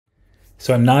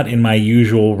So I'm not in my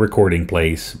usual recording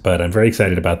place, but I'm very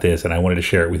excited about this and I wanted to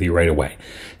share it with you right away.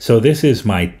 So this is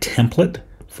my template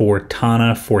for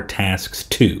Tana for Tasks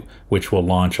 2, which will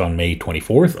launch on May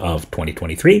 24th of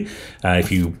 2023.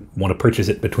 If you want to purchase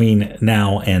it between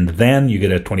now and then, you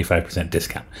get a 25%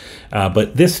 discount.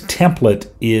 But this template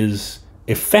is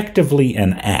effectively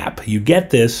an app. You get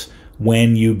this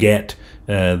when you get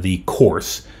the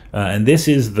course. And this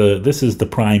is the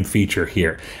prime feature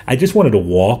here. I just wanted to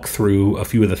walk through a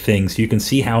few of the things so you can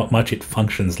see how much it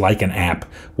functions like an app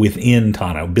within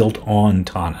Tana, built on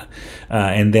Tana,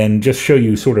 and then just show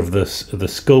you sort of the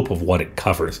scope of what it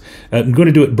covers. I'm going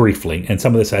to do it briefly, and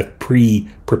some of this I've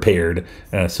pre-prepared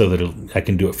so that I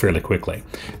can do it fairly quickly.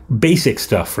 Basic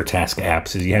stuff for task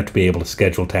apps is you have to be able to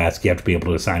schedule tasks, you have to be able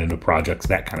to assign them to projects,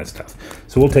 that kind of stuff.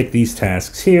 So we'll take these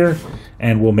tasks here,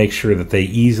 and we'll make sure that they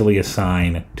easily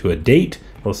assign to a date.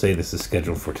 We'll say this is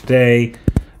scheduled for today,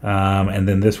 and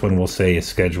then this one we'll say is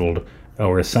scheduled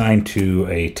or assigned to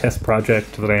a test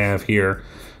project that I have here.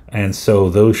 And so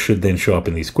those should then show up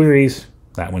in these queries.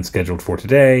 That one's scheduled for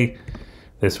today.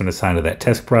 This one assigned to that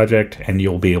test project, and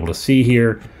you'll be able to see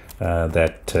here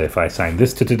that if I assign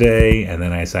this to today and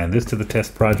then I assign this to the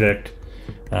test project,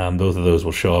 both of those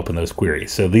will show up in those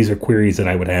queries. So these are queries that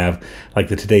I would have, like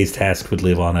the today's task would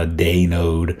live on a day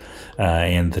node,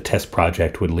 and the test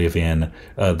project would live in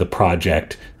the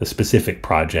project, the specific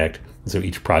project. So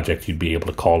each project you'd be able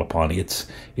to call upon its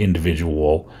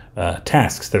individual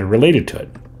tasks that are related to it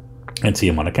and see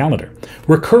them on a calendar.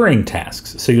 Recurring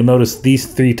tasks. So you'll notice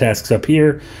these three tasks up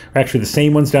here are actually the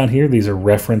same ones down here. These are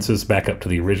references back up to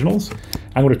the originals.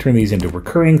 I'm going to turn these into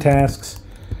recurring tasks.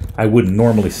 I wouldn't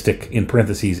normally stick in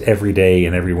parentheses every day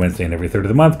and every Wednesday and every third of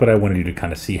the month, but I wanted you to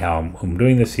kind of see how I'm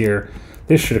doing this here.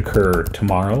 This should occur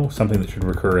tomorrow. Something that should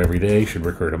recur every day should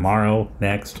recur tomorrow,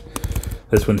 next.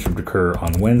 This one should recur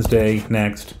on Wednesday,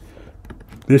 next.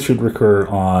 This should recur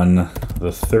on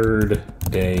the third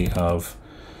day of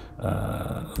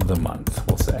the month,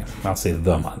 we'll say. I'll say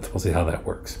the month. We'll see how that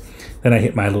works. Then I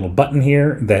hit my little button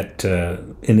here that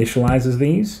initializes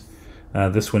these.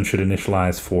 This one should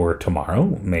initialize for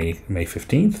tomorrow, May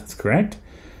 15th. That's correct.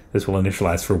 This will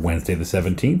initialize for Wednesday the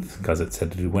 17th because it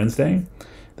said to do Wednesday.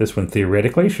 This one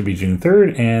theoretically should be June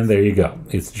 3rd, and there you go.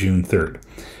 It's June 3rd.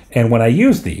 And when I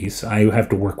use these, I have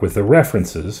to work with the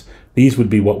references. These would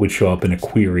be what would show up in a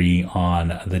query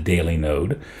on the daily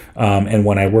node. And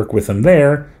when I work with them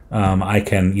there, I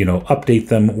can, update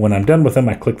them. When I'm done with them,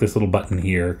 I click this little button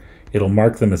here. It'll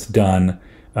mark them as done,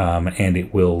 and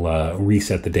it will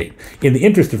reset the date. In the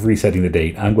interest of resetting the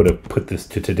date, I'm going to put this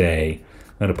to today.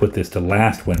 I'm going to put this to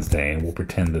last Wednesday, and we'll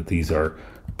pretend that these are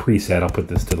preset. I'll put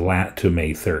this to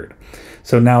May 3rd.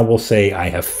 So now we'll say I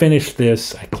have finished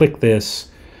this. I click this.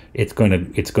 It's going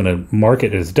to mark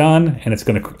it as done, and it's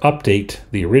going to update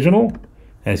the original.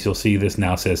 As you'll see, this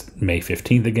now says May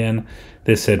 15th again.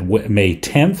 This said May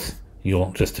 10th.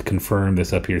 Just to confirm,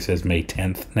 this up here says May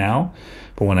 10th now.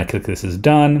 But when I click this as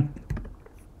done,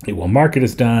 it will mark it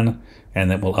as done,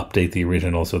 and then we'll update the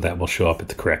original so that will show up at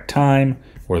the correct time,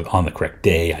 or on the correct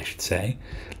day, I should say.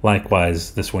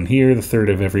 Likewise, this one here, the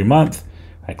 3rd of every month,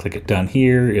 I click it done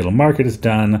here, it'll mark it as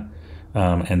done,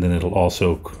 and then it'll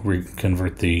also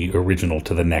convert the original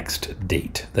to the next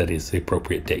date, that is the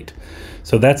appropriate date.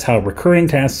 So that's how recurring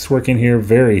tasks work in here.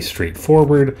 Very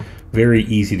straightforward, very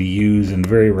easy to use, and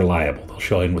very reliable. They'll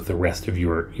show in with the rest of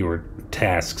your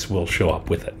tasks will show up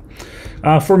with it.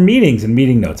 For meetings and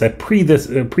meeting notes, I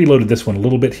preloaded this one a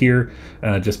little bit here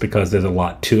just because there's a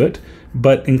lot to it.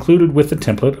 But included with the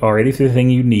template are anything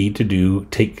you need to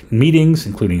take meetings,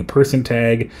 including a person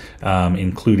tag,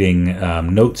 including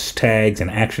notes tags and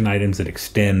action items that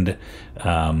extend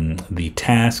the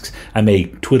tasks. I may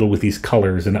twiddle with these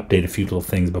colors and update a few little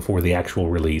things before the actual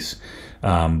release.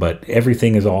 But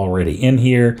everything is already in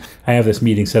here. I have this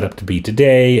meeting set up to be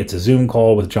today. It's a Zoom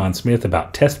call with John Smith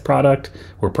about test project.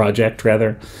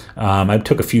 I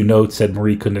took a few notes, said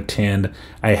Marie couldn't attend.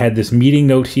 I had this meeting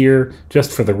note here.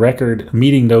 Just for the record,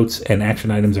 meeting notes and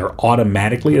action items are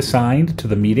automatically assigned to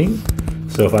the meeting.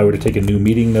 So if I were to take a new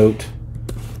meeting note,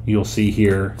 you'll see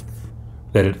here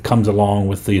that it comes along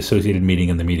with the associated meeting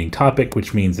and the meeting topic,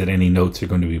 which means that any notes are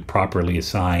going to be properly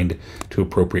assigned to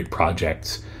appropriate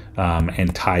projects.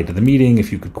 And tied to the meeting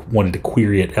if you wanted to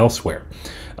query it elsewhere.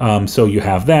 So you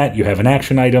have that. You have an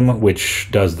action item which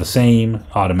does the same,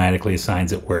 automatically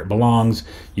assigns it where it belongs.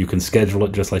 You can schedule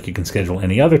it just like you can schedule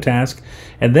any other task.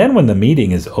 And then when the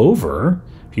meeting is over,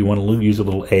 if you want to use a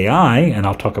little AI, and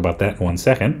I'll talk about that in 1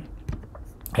 second,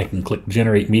 I can click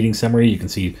Generate Meeting Summary. You can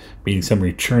see Meeting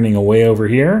Summary churning away over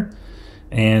here.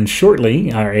 And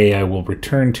shortly, our AI will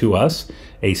return to us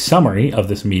a summary of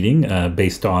this meeting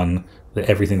based on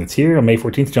everything that's here. On May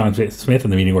 14th, John Smith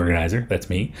and the meeting organizer, that's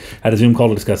me, had a Zoom call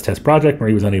to discuss test project.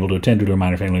 Marie was unable to attend due to a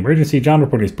minor family emergency. John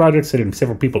reported his project, sitting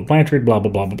several people at Blanchard, blah,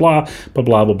 blah, blah, blah, blah, blah,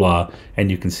 blah, blah, blah.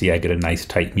 And you can see I get a nice,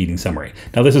 tight meeting summary.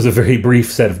 Now, this is a very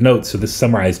brief set of notes, so this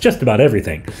summarized just about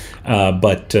everything.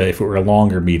 But if it were a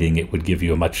longer meeting, it would give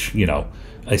you a much,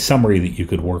 a summary that you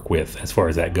could work with as far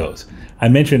as that goes. I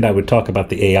mentioned I would talk about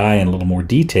the AI in a little more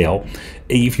detail.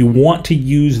 If you want to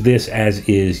use this as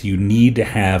is, you need to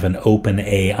have an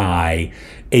OpenAI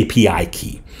API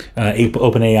key.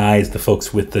 OpenAI is the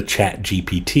folks with the Chat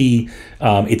GPT.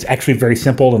 It's actually very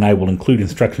simple, and I will include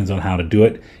instructions on how to do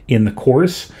it in the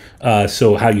course.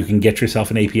 So how you can get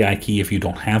yourself an API key if you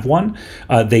don't have one.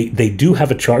 They do have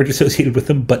a charge associated with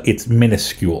them, but it's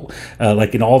minuscule.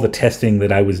 Like in all the testing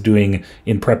that I was doing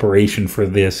in preparation for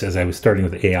this, as I was starting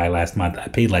with AI last month, I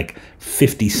paid like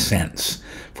 50 cents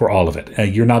for all of it.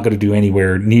 You're not going to do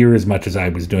anywhere near as much as I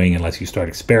was doing unless you start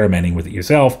experimenting with it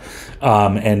yourself.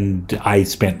 And I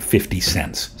spent 50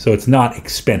 cents. So it's not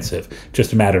expensive,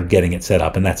 just a matter of getting it set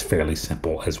up, and that's fairly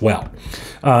simple as well.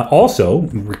 Also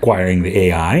requiring the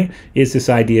AI is this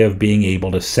idea of being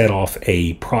able to set off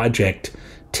a project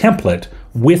template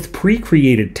with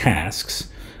pre-created tasks.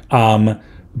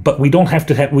 But we don't have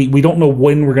to have, we don't know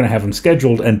when we're going to have them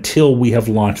scheduled until we have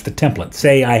launched the template.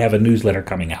 Say I have a newsletter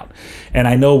coming out, and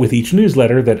I know with each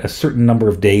newsletter that a certain number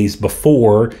of days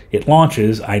before it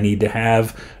launches, I need to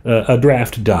have a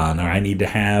draft done, or I need to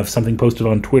have something posted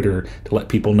on Twitter to let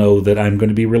people know that I'm going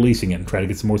to be releasing it and try to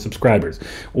get some more subscribers.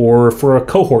 Or for a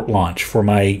cohort launch for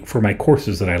my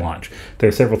courses that I launch. There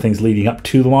are several things leading up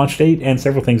to the launch date and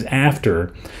several things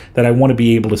after that I want to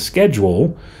be able to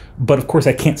schedule. But of course,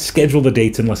 I can't schedule the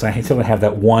dates until I have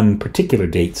that one particular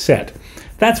date set.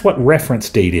 That's what reference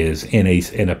date is in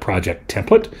a project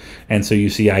template. And so you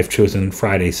see, I've chosen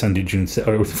Friday, June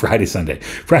 2nd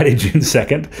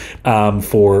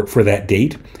for that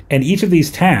date. And each of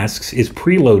these tasks is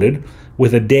preloaded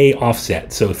with a day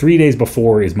offset. So 3 days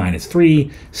before is -3,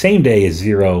 same day is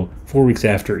 0, 4 weeks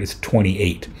after is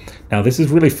 28. Now this is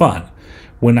really fun.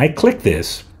 When I click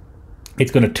this,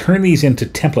 it's going to turn these into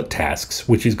template tasks,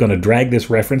 which is going to drag this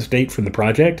reference date from the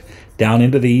project down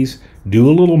into these, do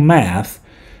a little math,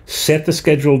 set the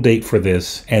scheduled date for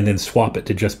this, and then swap it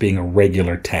to just being a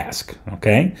regular task.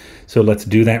 Okay, so let's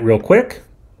do that real quick.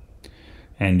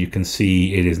 And you can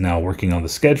see it is now working on the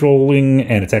scheduling,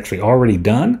 and it's actually already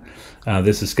done.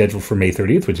 This is scheduled for May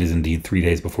 30th, which is indeed 3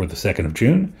 days before the 2nd of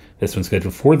June. This one's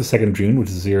scheduled for the 2nd of June, which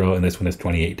is 0, and this one is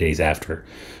 28 days after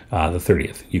the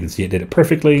 30th. You can see it did it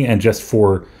perfectly, and just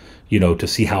for, to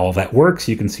see how all that works,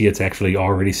 you can see it's actually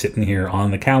already sitting here on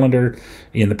the calendar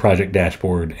in the project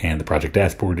dashboard, and the project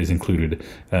dashboard is included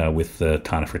with the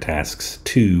Tana for Tasks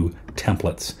 2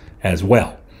 templates as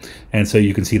well. And so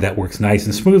you can see that works nice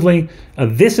and smoothly.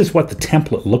 This is what the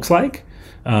template looks like.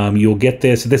 You'll get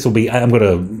this. This will be, I'm going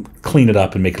to clean it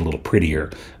up and make it a little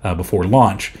prettier before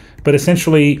launch. But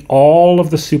essentially, all of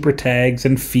the super tags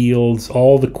and fields,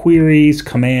 all the queries,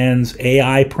 commands,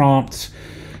 AI prompts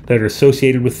that are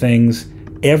associated with things,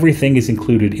 everything is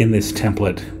included in this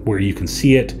template where you can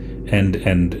see it. And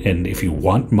if you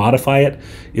want, modify it.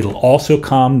 It'll also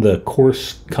come, the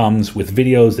course comes with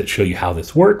videos that show you how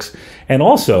this works, and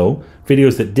also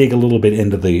videos that dig a little bit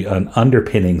into the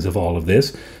underpinnings of all of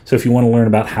this. So if you want to learn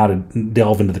about how to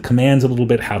delve into the commands a little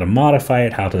bit, how to modify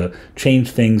it, how to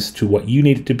change things to what you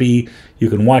need it to be, you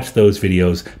can watch those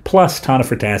videos. Plus, Tana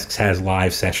for Tasks has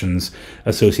live sessions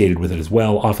associated with it as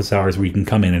well, office hours where you can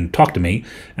come in and talk to me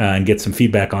and get some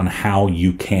feedback on how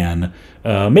you can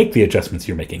make the adjustments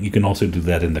you're making. You can also do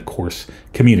that in the course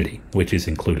community, which is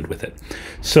included with it.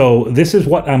 So this is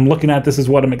what I'm looking at. This is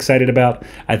what I'm excited about.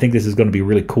 I think this is going to be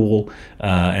really cool,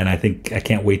 and I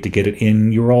can't wait to get it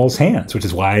in your all's hands, which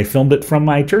is why I filmed it from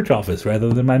my church office rather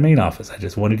than my main office. I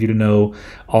just wanted you to know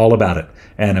all about it,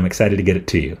 and I'm excited to get it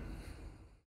to you.